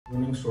Good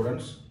evening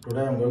students.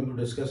 Today I am going to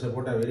discuss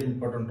about a very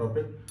important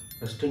topic,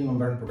 resting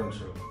membrane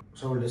potential.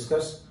 So we will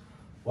discuss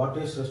what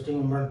is resting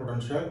membrane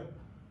potential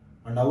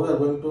and how we are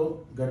going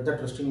to get that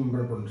resting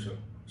membrane potential.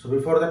 So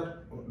before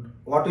that,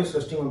 what is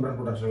resting membrane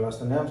potential? As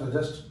the name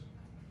suggests,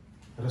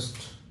 rest.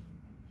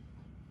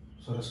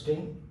 So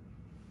resting.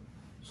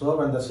 So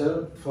when the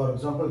cell, for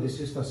example,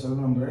 this is the cell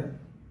membrane,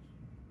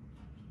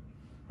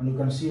 and you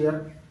can see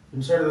here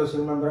inside of the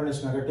cell membrane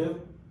is negative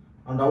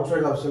and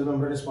outside of cell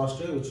membrane is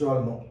positive, which you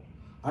all know.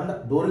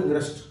 And during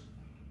rest,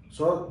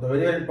 so the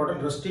very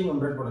important resting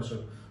membrane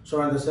potential. So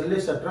when the cell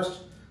is at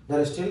rest, there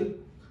is still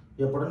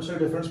a potential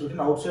difference between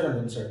outside and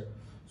inside.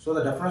 So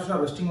the definition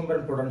of resting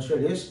membrane potential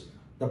is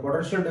the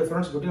potential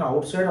difference between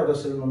outside of the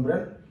cell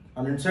membrane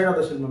and inside of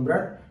the cell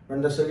membrane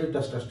when the cell is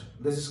at rest.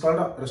 This is called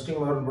a resting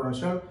membrane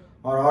potential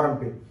or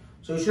RMP.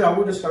 So usually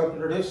how it is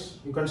calculated is,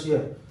 you can see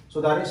here.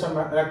 So there is some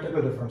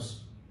electrical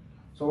difference.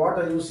 So what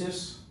I use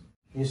is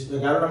a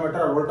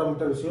galvanometer or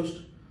voltmeter is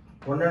used.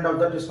 One end of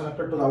that is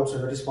connected to the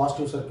outside, that is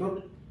positive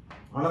circuit.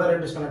 Another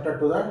end is connected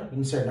to the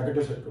inside,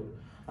 negative circuit.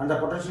 And the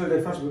potential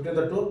difference between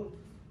the two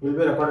will be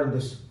recorded in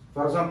this.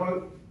 For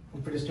example,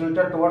 if it is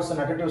tilted towards the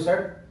negative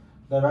side,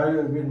 the value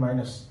will be in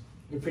minus.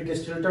 If it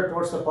is tilted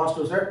towards the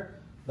positive side,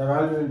 the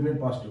value will be in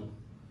positive.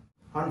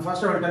 And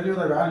first I will tell you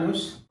the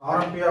values.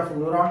 RMP of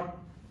neuron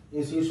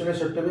is usually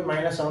said to be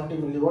minus 70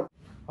 millivolt.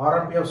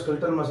 RMP of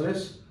skeletal muscle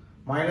is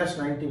minus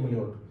 90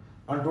 millivolt.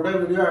 And today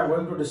video I am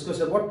going to discuss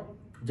about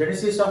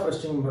genesis of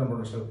resting membrane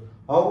potential.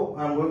 How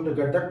I am going to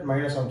get that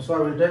minus 70. So I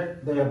will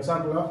take the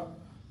example of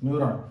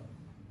neuron.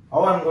 How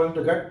I am going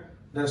to get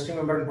the resting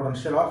membrane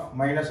potential of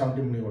minus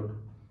 70 millivolt.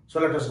 So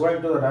let us go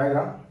into the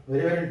diagram.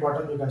 Very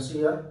important, you can see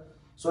here.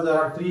 So there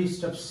are three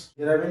steps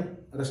deriving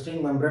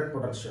resting membrane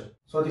potential.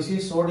 So this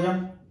is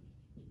sodium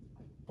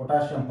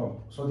potassium pump.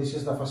 So this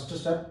is the first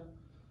step.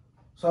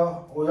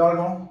 So we all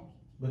know,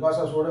 because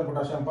of sodium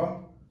potassium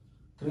pump,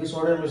 3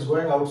 sodium is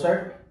going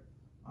outside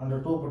and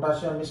 2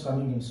 potassium is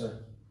coming inside.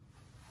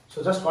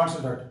 So just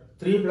concentrate.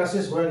 3 plus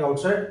is going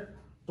outside,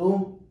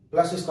 2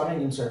 plus is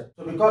coming inside.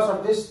 So because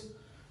of this,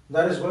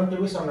 there is going to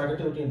be some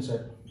negativity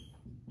inside.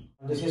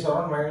 And this is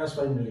around minus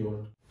 5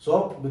 millivolt.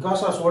 So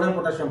because of sodium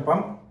potassium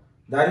pump,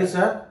 there is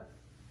a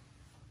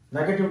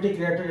negativity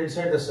created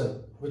inside the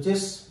cell, which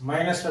is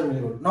minus 5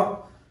 millivolt.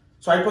 Now,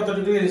 so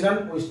hypothetically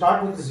reason, we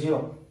start with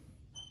 0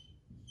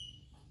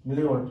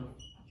 millivolt.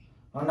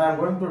 And I am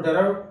going to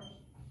derive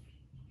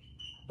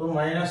to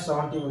minus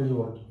 70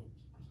 millivolt.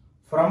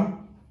 From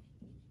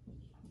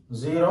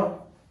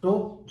 0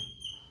 to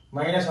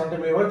minus 70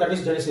 millivolt, that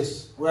is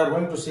genesis. We are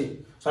going to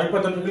see. So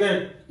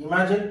hypothetically,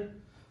 imagine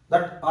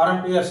that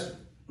RMP is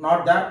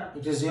not there,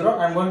 it is 0.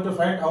 I am going to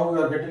find how we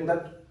are getting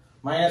that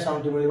minus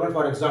 70 millivolt,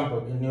 for example,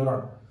 in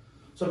neuron.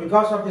 So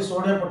because of the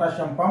sodium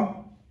potassium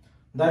pump,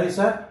 there is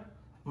a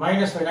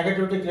minus 5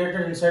 negativity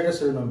created inside the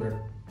cell membrane.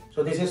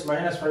 So this is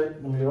minus 5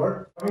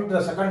 millivolt. Coming to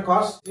the second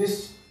cause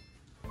is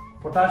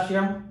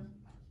potassium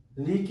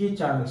leaky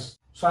channels.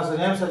 So as the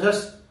name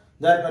suggests,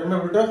 they are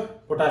permeable to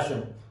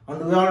potassium.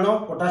 And we all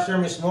know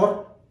potassium is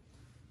more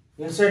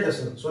inside the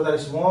cell. So there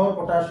is more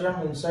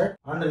potassium inside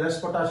and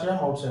less potassium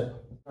outside.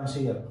 You can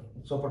see here.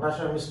 So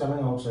potassium is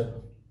coming outside.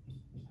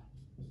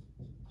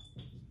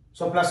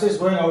 So plus is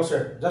going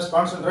outside. Just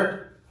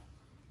concentrate.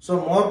 So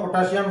more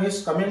potassium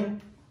is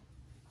coming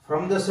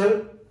from the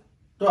cell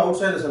to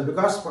outside the cell,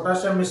 because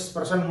potassium is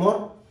present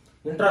more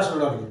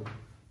intracellularly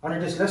and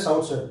it is less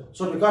outside.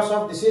 So because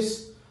of this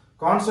is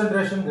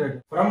concentration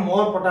gradient, from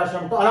more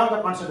potassium to along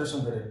the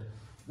concentration gradient.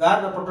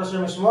 There the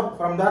potassium is more,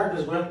 from there it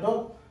is going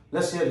to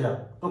less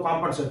area to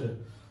compensate it.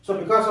 So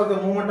because of the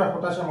movement of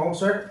potassium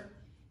outside,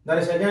 there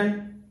is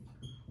again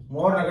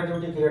more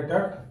negativity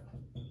created,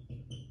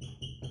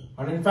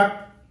 and in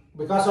fact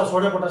because of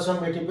sodium potassium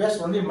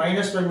ATPase only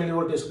minus 5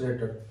 millivolt is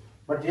created,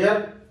 but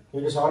here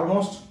it is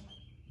almost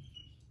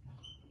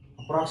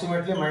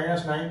approximately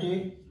minus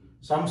 90,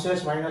 some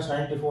says minus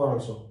 94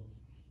 also.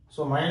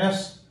 So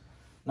minus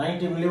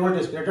 90 millivolt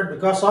is created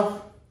because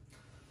of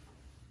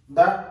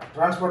the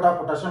transport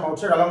of potassium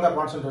outside along the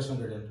concentration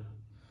gradient.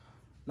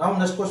 Now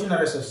next question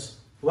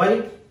arises,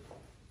 why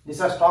this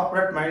has stopped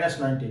at minus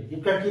 90?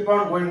 It can keep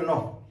on going,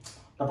 no.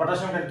 The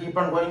potassium can keep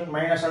on going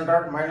minus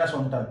 100, minus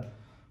 110.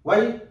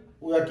 Why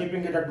we are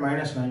keeping it at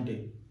minus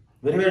 90?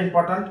 Very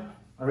important.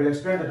 I will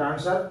explain that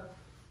answer.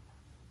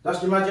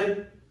 Just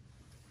imagine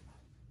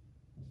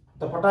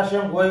the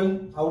potassium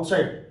going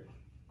outside,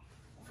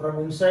 from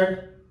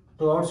inside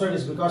to outside,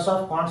 is because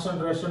of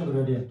concentration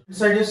gradient.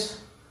 Inside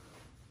is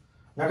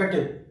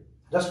negative.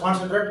 Just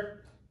concentrate.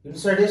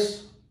 Inside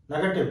is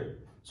negative.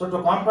 So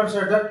to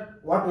compensate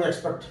that, what we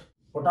expect?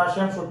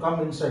 Potassium should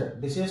come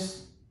inside. This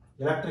is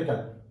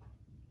electrical.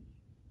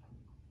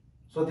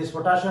 So this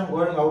potassium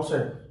going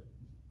outside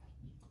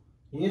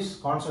is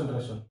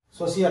concentration.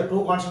 So see here,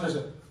 two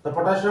concentration. The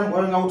potassium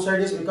going outside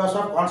is because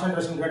of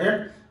concentration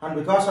gradient, and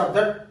because of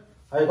that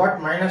I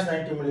got minus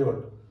 90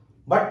 millivolt.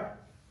 But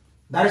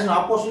there is an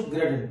opposite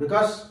gradient,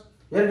 because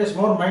here it is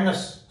more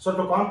minus. So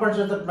to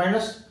compensate that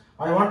minus,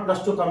 I want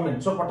plus to come in.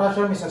 So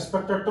potassium is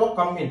expected to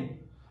come in.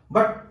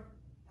 But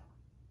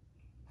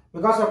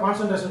because of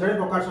concentration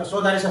gradient,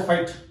 so there is a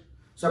fight.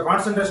 So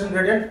concentration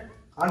gradient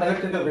and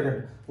electrical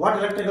gradient. What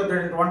electrical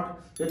gradient want?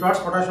 It wants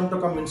potassium to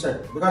come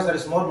inside because there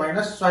is more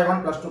minus, so I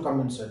want plus to come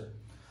inside.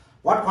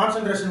 What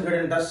concentration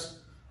gradient does?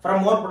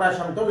 From more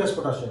potassium to less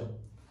potassium.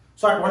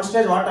 So at one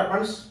stage what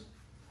happens?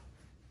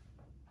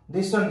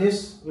 This and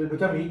this will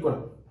become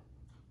equal.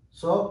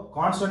 So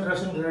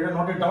concentration gradient,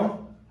 note it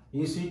down,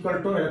 is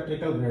equal to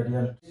electrical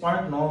gradient. This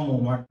point no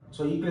movement.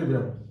 So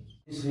equilibrium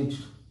is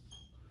reached.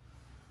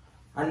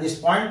 And this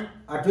point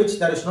at which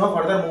there is no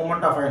further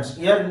movement of ions.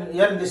 Here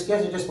in this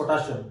case it is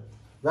potassium,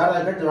 where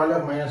I get the value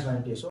of minus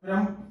 90. So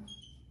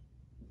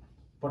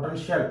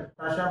potential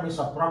potassium is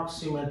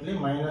approximately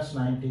minus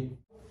 90.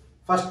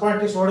 First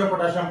point is sodium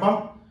potassium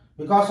pump.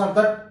 Because of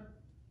that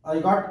I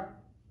got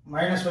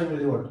minus 5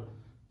 millivolt.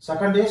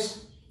 Second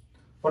is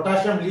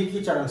potassium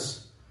leaky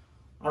channels.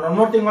 And one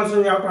more thing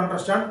also we have to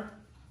understand.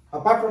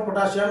 Apart from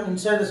potassium,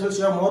 inside the cells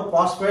you have more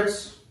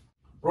phosphates,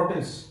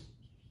 proteins.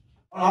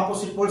 All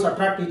opposite poles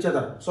attract each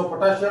other. So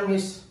potassium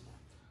is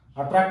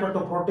attracted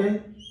to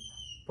protein,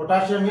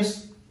 potassium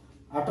is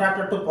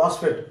attracted to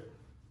phosphate.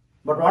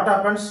 But what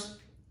happens?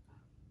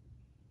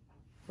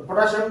 The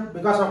potassium,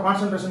 because of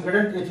concentration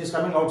gradient, it is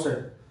coming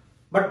outside.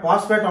 But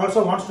phosphate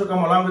also wants to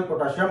come along with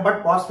potassium,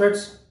 but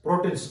phosphates,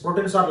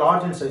 proteins are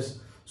large in size,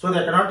 so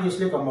they cannot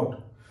easily come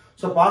out.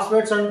 So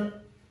phosphates and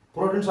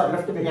proteins are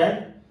left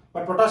behind,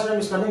 but potassium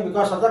is coming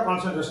because of the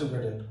concentration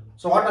gradient.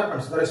 So what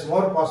happens? There is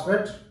more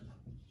phosphate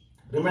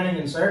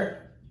remaining inside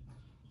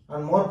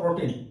and more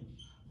protein,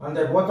 and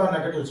they both are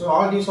negative. So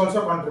all these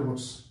also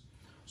contributes.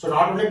 So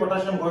not only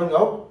potassium going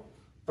out,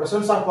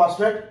 presence of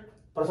phosphate,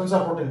 presence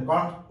of protein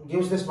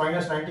gives this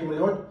minus 90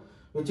 millivolt,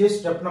 which is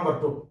step number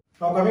 2.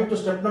 Now coming to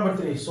step number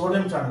 3,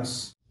 sodium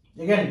channels.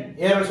 Again,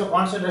 here also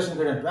concentration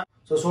gradient.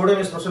 So sodium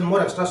is present more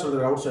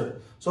extracellular outside.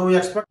 So we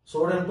expect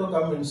sodium to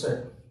come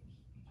inside.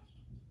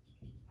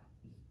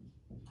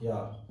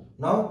 Yeah.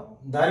 Now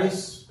there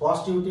is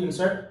positivity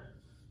inside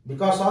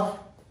because of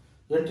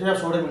entry of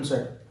sodium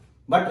inside.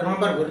 But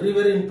remember,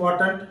 very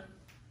important,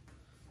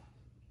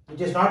 it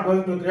is not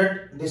going to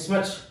create this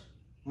much.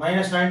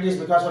 Minus 90 is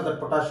because of the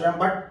potassium,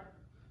 but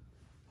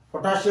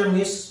potassium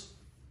is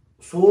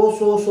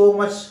so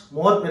much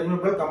more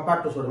permeable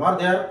compared to sodium. Or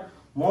there are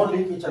more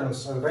leaky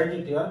channels. I will write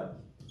it here.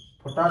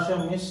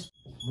 Potassium is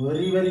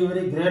very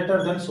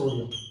greater than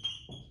sodium.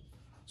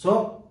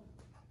 So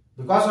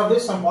because of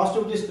this, some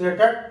positivity is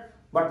created,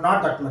 but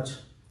not that much.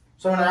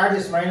 So when I add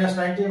this minus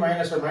 90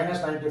 minus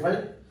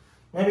 95,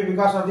 maybe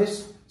because of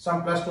this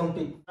some plus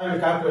 20. I will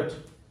calculate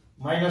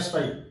minus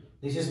 5.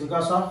 This is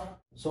because of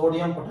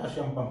sodium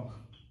potassium pump.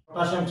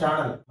 Potassium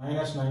channel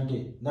minus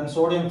 90, then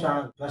sodium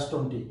channel plus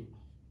 20.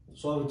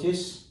 So which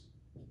is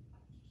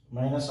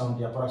minus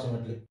 70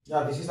 approximately.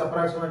 Yeah, this is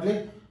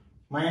approximately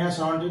minus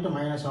 70 to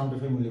minus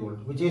 75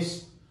 millivolt, which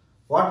is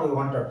what we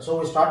wanted.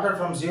 So we started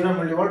from 0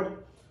 millivolt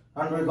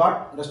and we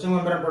got resting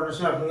membrane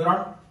potential of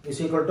neuron is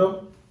equal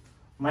to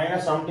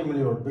minus 70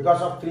 millivolt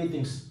because of 3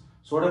 things.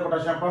 Sodium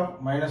potassium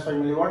pump minus 5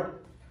 millivolt,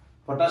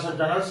 potassium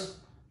channels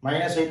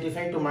minus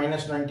 85 to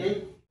minus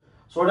 90,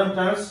 sodium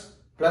channels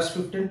plus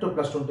 15 to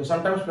plus 20,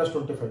 sometimes plus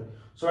 25.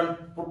 So when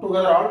put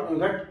together all, you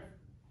get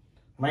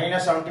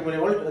minus 70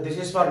 millivolt. This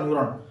is for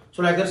neuron.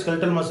 So like that,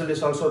 skeletal muscle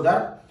is also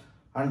there.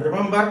 And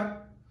remember,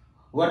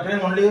 we are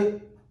training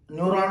only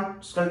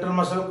neuron, skeletal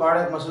muscle,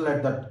 cardiac muscle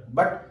like that.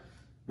 But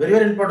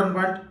very important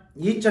point,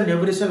 each and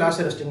every cell has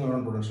a resting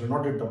membrane potential.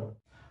 Note it down.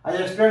 I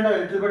explained a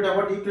little bit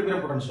about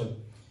equilibrium potential.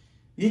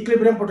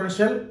 Equilibrium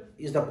potential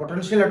is the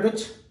potential at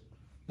which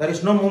there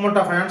is no movement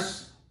of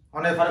ions.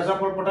 On a, for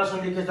example,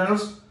 potassium leaky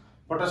channels,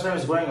 potassium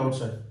is going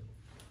outside.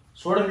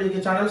 Sodium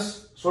leaky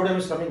channels, sodium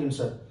is coming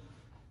inside.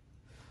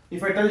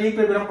 If I tell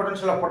equilibrium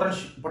potential of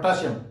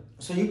potassium,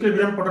 so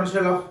equilibrium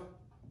potential of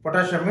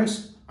potassium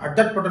means at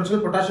that potential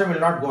potassium will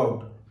not go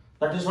out.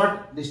 That is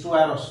what these two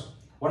arrows.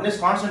 One is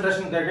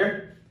concentration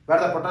gradient where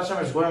the potassium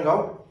is going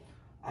out.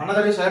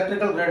 Another is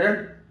electrical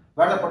gradient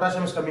where the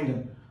potassium is coming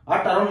in.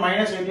 At around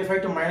minus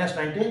 85 to minus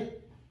 90,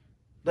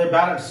 they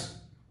balance.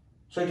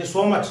 So it is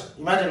so much.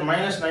 Imagine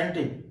minus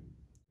 90.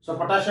 So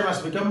potassium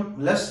has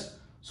become less.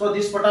 So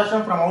this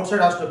potassium from outside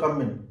has to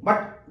come in.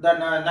 But the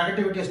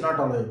negativity is not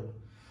allowed.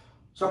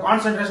 So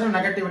concentration and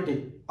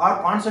negativity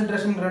or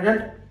concentration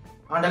gradient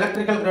and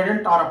electrical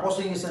gradient are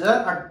opposing each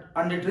other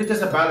and it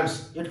reaches a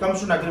balance. It comes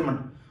to an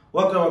agreement.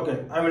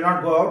 Okay, I will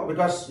not go out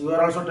because you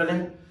are also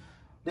telling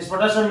this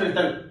potassium will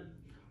tell.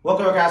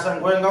 Okay, as I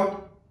am going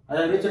out, I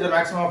will reach the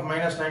maximum of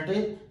minus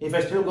 90. If I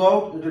still go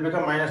out, it will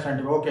become minus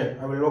 90. Okay,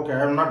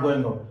 I am not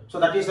going out. So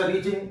that is the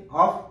reaching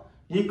of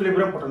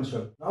equilibrium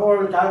potential. Now I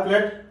will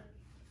calculate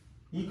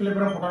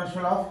equilibrium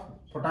potential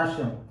of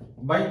potassium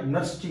by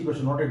Nernst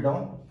equation. Note it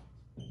down.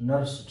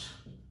 Nernst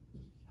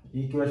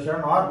equation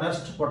or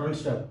Nernst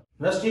potential.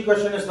 Nernst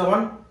equation is the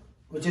one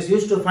which is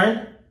used to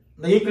find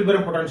the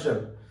equilibrium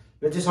potential,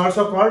 which is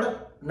also called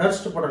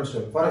Nernst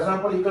potential. For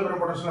example, equilibrium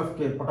potential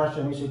of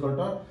potassium is equal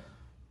to,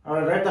 I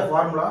will write the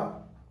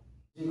formula,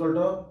 is equal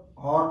to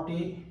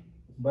RT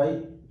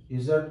by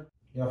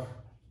ZF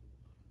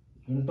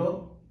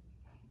into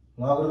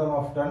logarithm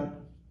of 10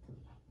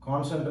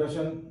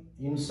 concentration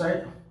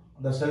inside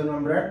the cell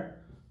membrane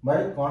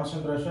by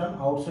concentration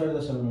outside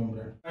the cell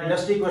membrane. In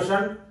next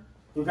equation,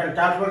 you can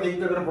calculate the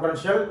equilibrium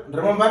potential.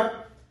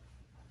 Remember,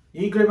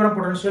 equilibrium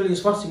potential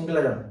is for single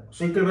ion.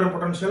 So equilibrium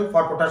potential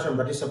for potassium,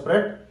 that is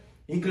separate.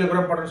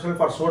 Equilibrium potential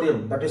for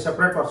sodium, that is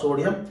separate for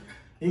sodium.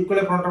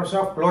 Equilibrium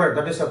potential of chloride,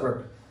 that is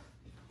separate.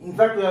 In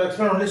fact, we have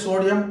explained only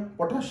sodium,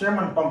 potassium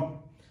and pump.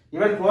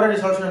 Even chloride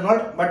is also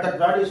involved, but that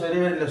value is very,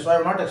 very less. So I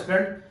have not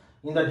explained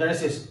in the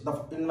genesis.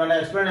 When I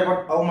explained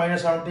about how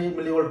minus 70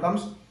 millivolt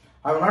comes,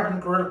 I have not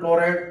included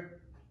chloride,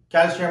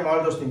 calcium,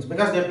 all those things,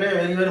 because they play a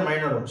very, very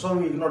minor role. So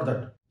we ignore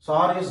that. So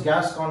R is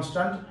gas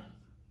constant,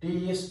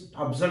 T is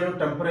absolute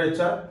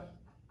temperature,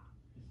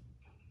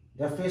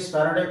 F is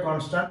Faraday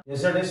constant,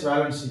 Z is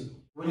valency.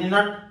 We need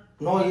not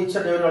know each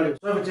and every value.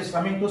 So which is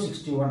coming to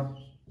 61.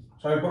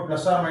 So I put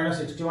plus or minus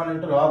 61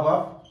 into log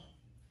of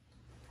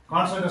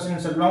concentration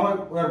inside.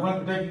 Now we are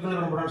going to take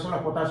equilibrium potential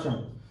of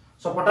potassium.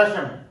 So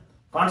potassium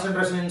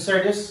concentration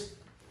inside is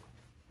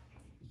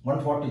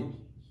 140.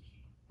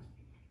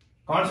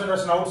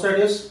 Concentration outside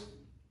is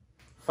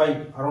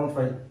 5, around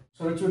 5.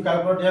 So which we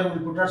calculate here, we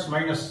will put as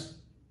minus.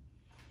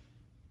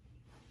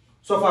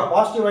 So for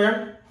positive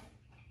ion,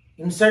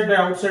 inside by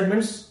outside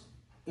means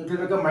it will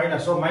become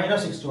minus. So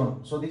minus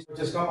 61. So this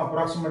has come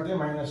approximately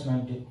minus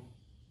 90.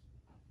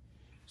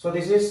 So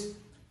this is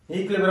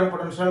equilibrium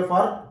potential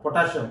for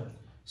potassium.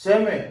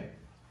 Same way,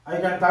 I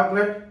can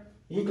calculate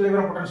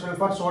equilibrium potential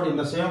for sodium.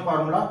 The same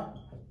formula,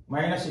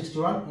 minus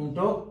 61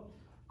 into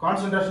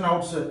concentration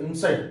outside,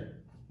 inside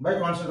by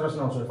concentration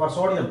outside. For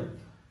sodium,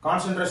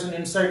 concentration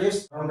inside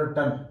is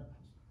 110.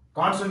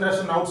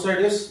 Concentration outside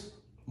is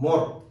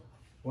more,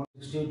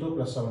 162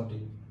 plus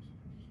 70.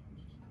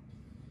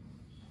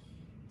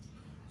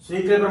 So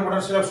equilibrium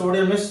potential of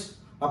sodium is,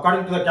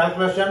 according to the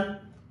calculation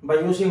by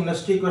using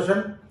Nernst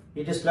equation,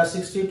 it is plus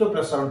 62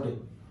 plus 70.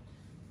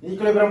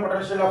 Equilibrium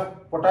potential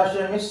of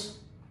potassium is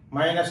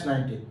minus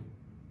 90.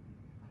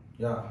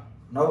 Yeah.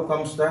 Now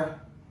comes the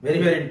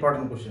very, very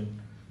important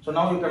question. So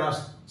now you can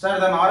ask, sir,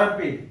 then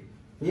RMP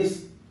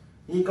is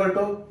equal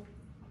to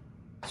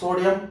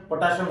sodium,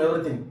 potassium,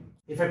 everything.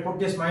 If I put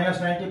this minus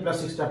 90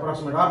 plus 60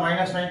 approximate, or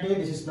minus 90,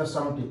 this is plus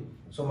 70.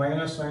 So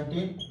minus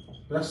 90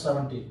 plus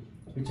 70,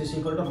 which is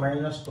equal to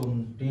minus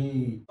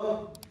 20.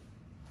 So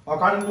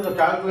according to the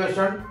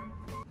calculation,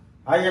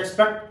 I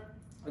expect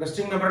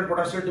resting membrane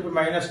potential to be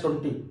minus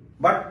 20.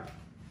 But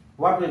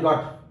what we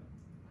got?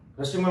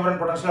 Resting membrane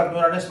potential of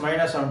neuron is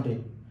minus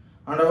 70.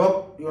 And I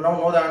hope you now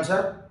know the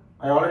answer.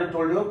 I already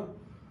told you,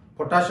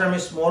 potassium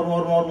is more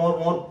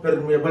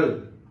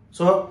permeable.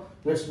 So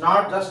it's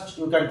not just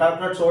you can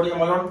calculate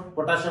sodium alone,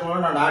 potassium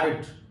alone and add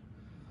it.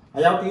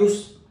 I have to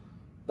use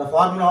the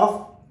formula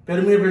of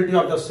permeability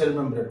of the cell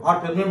membrane or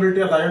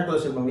permeability of the ion to the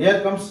cell membrane.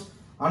 Here comes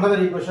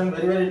another equation,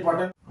 very, very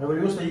important. I will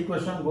use the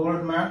equation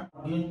Goldman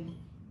again.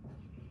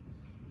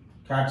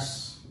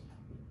 Cats.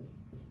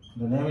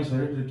 The name is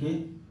very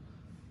tricky.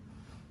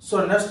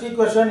 So next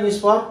equation is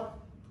for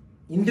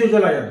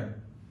individual ion.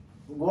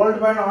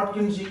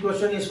 Goldman-Atkins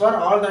equation is for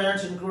all the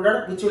ions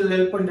included, which will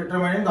help in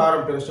determining the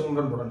RMP, resting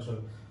membrane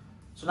potential.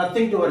 So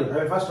nothing to worry.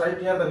 I will first write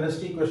here the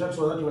next equation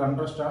so that you will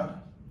understand.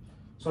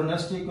 So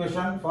next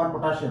equation for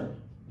potassium.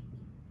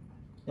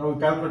 Now we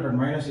calculated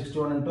minus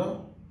 61 into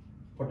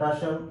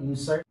potassium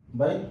inside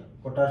by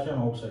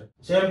potassium outside.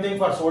 Same thing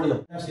for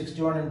sodium. Minus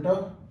 61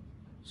 into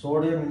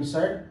sodium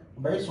inside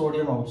by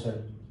sodium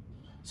outside.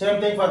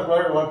 Same thing for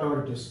chloride,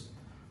 whatever it is.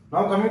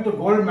 Now coming to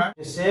Goldman,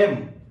 the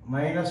same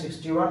minus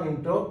 61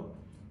 into,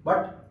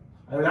 but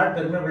I will add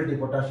permeability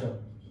potassium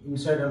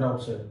inside and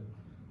outside.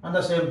 And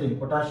the same thing,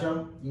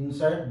 potassium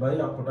inside by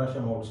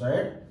potassium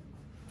outside,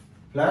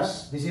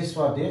 plus this is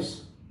for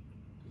this,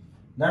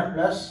 then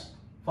plus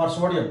for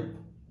sodium,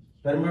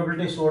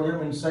 permeability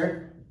sodium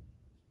inside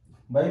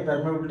by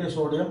permeability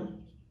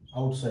sodium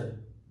outside,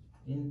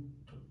 into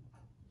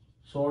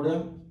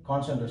sodium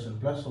concentration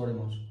plus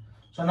sodium outside.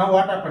 So now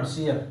what happens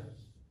here?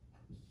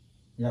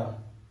 Yeah,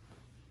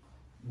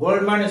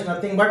 Goldman is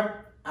nothing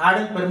but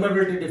adding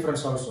permeability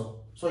difference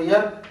also. So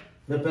here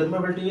the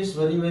permeability is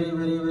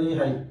very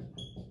high.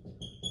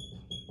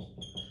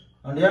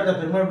 And here the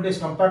permeability is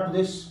compared to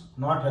this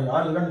not high,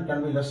 or even it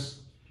can be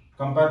less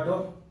compared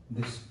to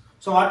this.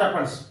 So what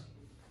happens?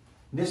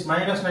 This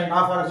minus 9,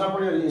 for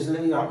example, you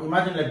easily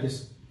imagine like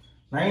this.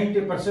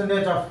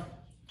 90% of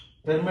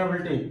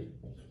permeability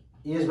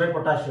is by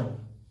potassium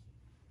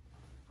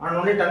and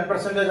only 10%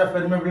 of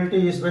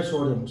permeability is by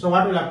sodium. So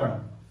what will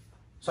happen?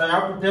 So I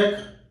have to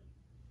take,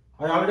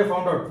 I already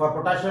found out for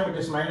potassium it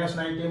is minus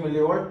 90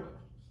 millivolt.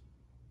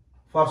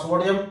 For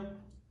sodium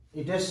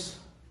it is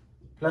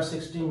plus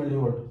 60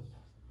 millivolt.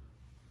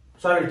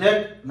 So I will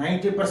take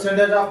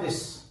 90% of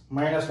this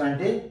minus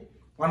 90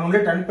 and only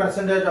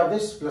 10% of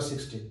this plus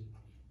 60.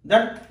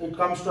 Then it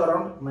comes to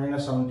around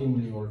minus 70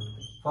 millivolt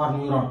for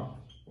neuron.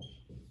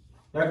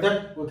 Like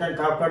that we can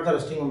calculate the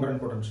resting membrane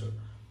potential.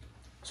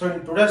 So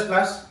in today's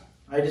class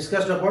I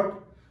discussed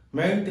about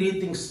main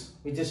three things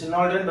which is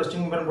involved in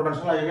resting membrane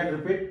potential. I again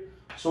repeat,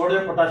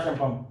 sodium, potassium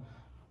pump.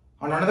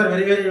 And another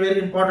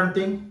very important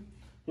thing,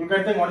 you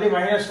can think only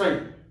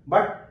 -5.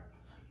 But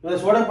if the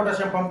sodium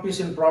potassium pump is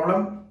in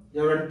problem,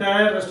 your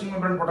entire resting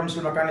membrane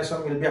potential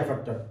mechanism will be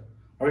affected.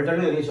 I will tell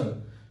you the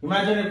reason.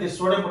 Imagine if this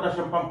sodium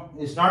potassium pump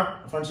is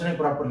not functioning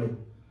properly.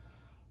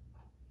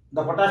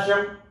 The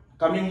potassium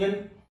coming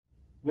in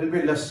will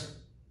be less.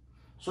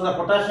 So the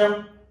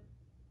potassium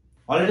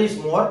already is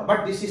more,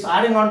 but this is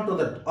adding on to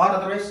that, or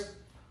otherwise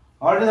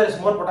already there is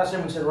more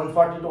potassium inside,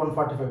 140 to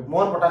 145,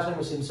 more potassium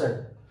is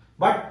inside.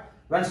 But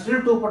when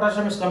still 2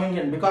 potassium is coming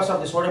in because of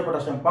the sodium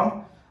potassium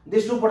pump,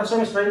 this 2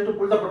 potassium is trying to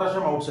pull the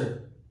potassium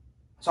outside.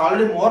 So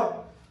already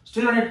more,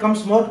 still when it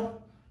comes more,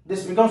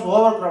 this becomes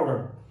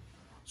overcrowded.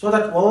 So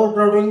that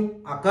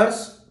overcrowding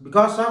occurs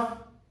because of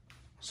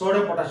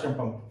sodium potassium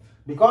pump.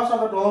 Because of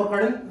that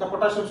overcrowding, the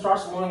potassium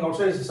starts moving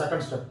outside is the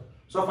second step.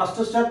 So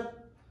first step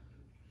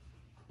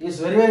is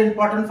very, very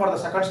important for the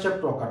second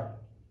step to occur.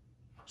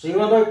 So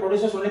even though it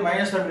produces only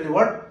 -5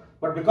 milliwatt,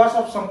 but because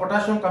of some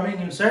potassium coming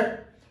inside,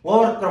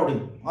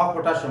 overcrowding of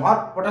potassium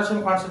or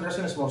potassium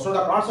concentration is more. So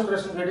the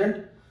concentration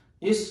gradient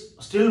is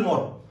still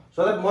more.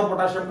 So that more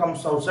potassium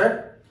comes outside.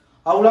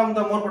 How long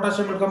the more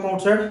potassium will come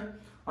outside?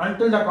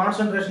 Until the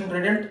concentration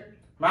gradient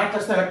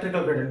matches the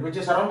electrical gradient, which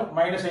is around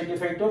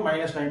 -85 to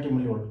 -90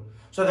 millivolt.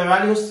 So the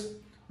values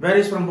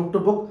varies from book to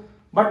book,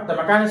 but the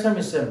mechanism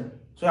is same.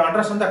 So you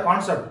understand the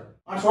concept.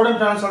 On sodium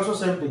channels also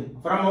same thing.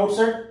 From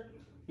outside,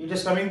 it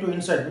is coming to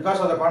inside because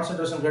of the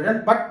concentration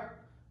gradient, but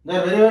they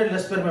are very, very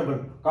less permeable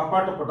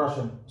compared to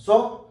potassium.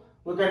 So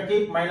we can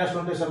keep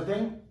 -20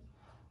 something.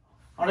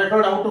 And I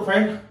told how to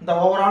find the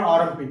overall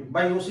RMP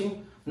by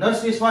using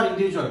Nernst is for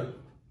individual.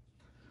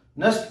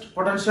 Nernst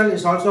potential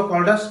is also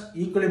called as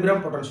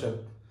equilibrium potential.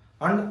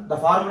 And the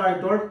formula I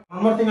told.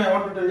 One more thing I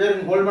want to tell you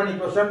in Goldman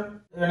equation.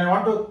 When I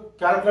want to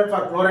calculate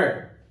for chloride,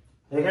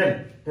 again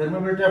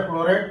permeability of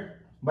chloride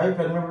by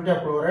permeability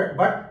of chloride,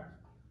 but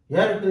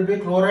here it will be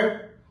chloride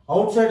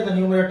outside the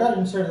numerator,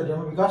 inside the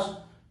denominator, because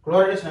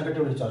chloride is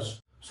negatively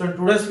charged. So in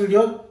today's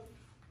video,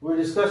 we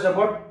discuss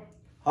about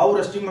how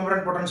resting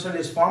membrane potential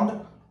is formed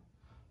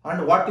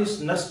and what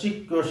is Nernst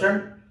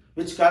equation,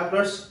 which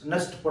calculates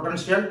Nernst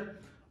potential.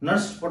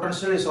 Nernst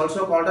potential is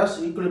also called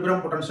as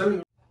equilibrium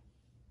potential.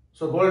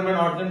 So Goldman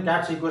ordinary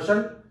Katz equation,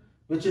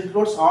 which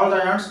includes all the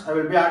ions I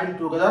will be adding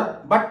together,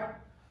 but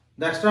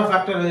the extra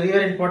factor very,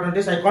 very important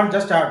is I can't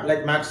just add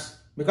like max,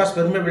 because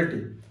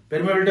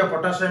permeability of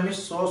potassium is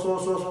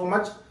so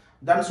much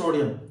than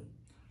sodium.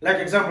 Like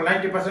example,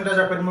 90%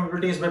 of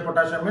permeability is by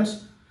potassium,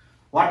 means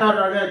whatever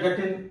value I get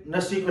in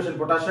Nernst equation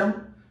potassium,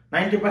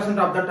 90%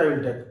 of that I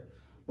will take.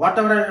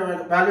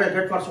 Whatever value I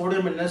get for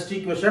sodium in Nernst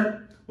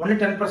equation, only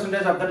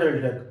 10% of that I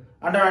will take.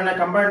 And when I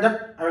combine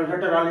that, I will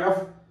get a value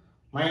of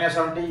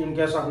 -70 in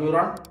case of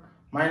neuron,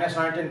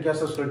 -90 in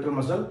case of skeletal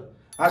muscle.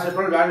 As I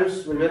told,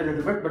 values will vary a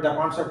little bit, but the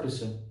concept is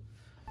same.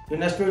 In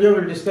next video,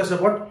 we will discuss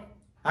about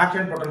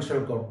action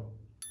potential curve.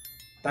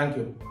 Thank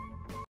you.